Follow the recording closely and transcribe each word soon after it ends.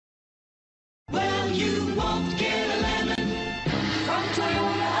Well, you won't get a lemon from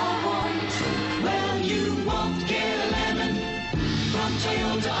Toyota of Orange. Well, you won't get a lemon from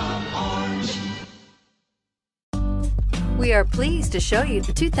Toyota of Orange. We are pleased to show you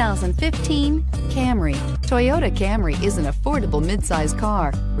the 2015 Camry. Toyota Camry is an affordable midsize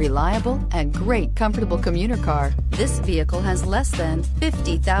car, reliable and great comfortable commuter car. This vehicle has less than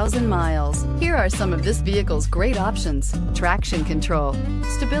 50,000 miles. Here are some of this vehicle's great options: traction control,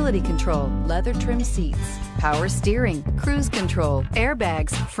 stability control, leather trim seats, power steering, cruise control,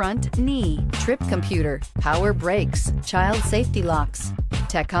 airbags, front knee, trip computer, power brakes, child safety locks,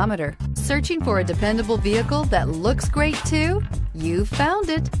 tachometer. Searching for a dependable vehicle that looks great too? You found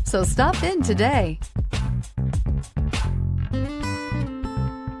it, so stop in today.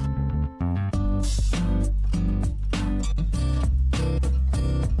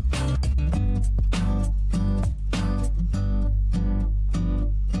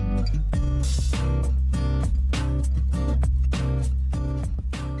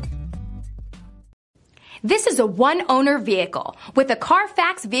 This is a one-owner vehicle with a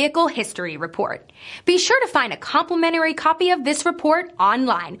Carfax Vehicle History Report. Be sure to find a complimentary copy of this report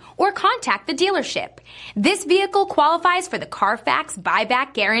online or contact the dealership. This vehicle qualifies for the Carfax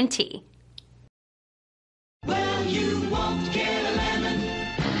Buyback Guarantee.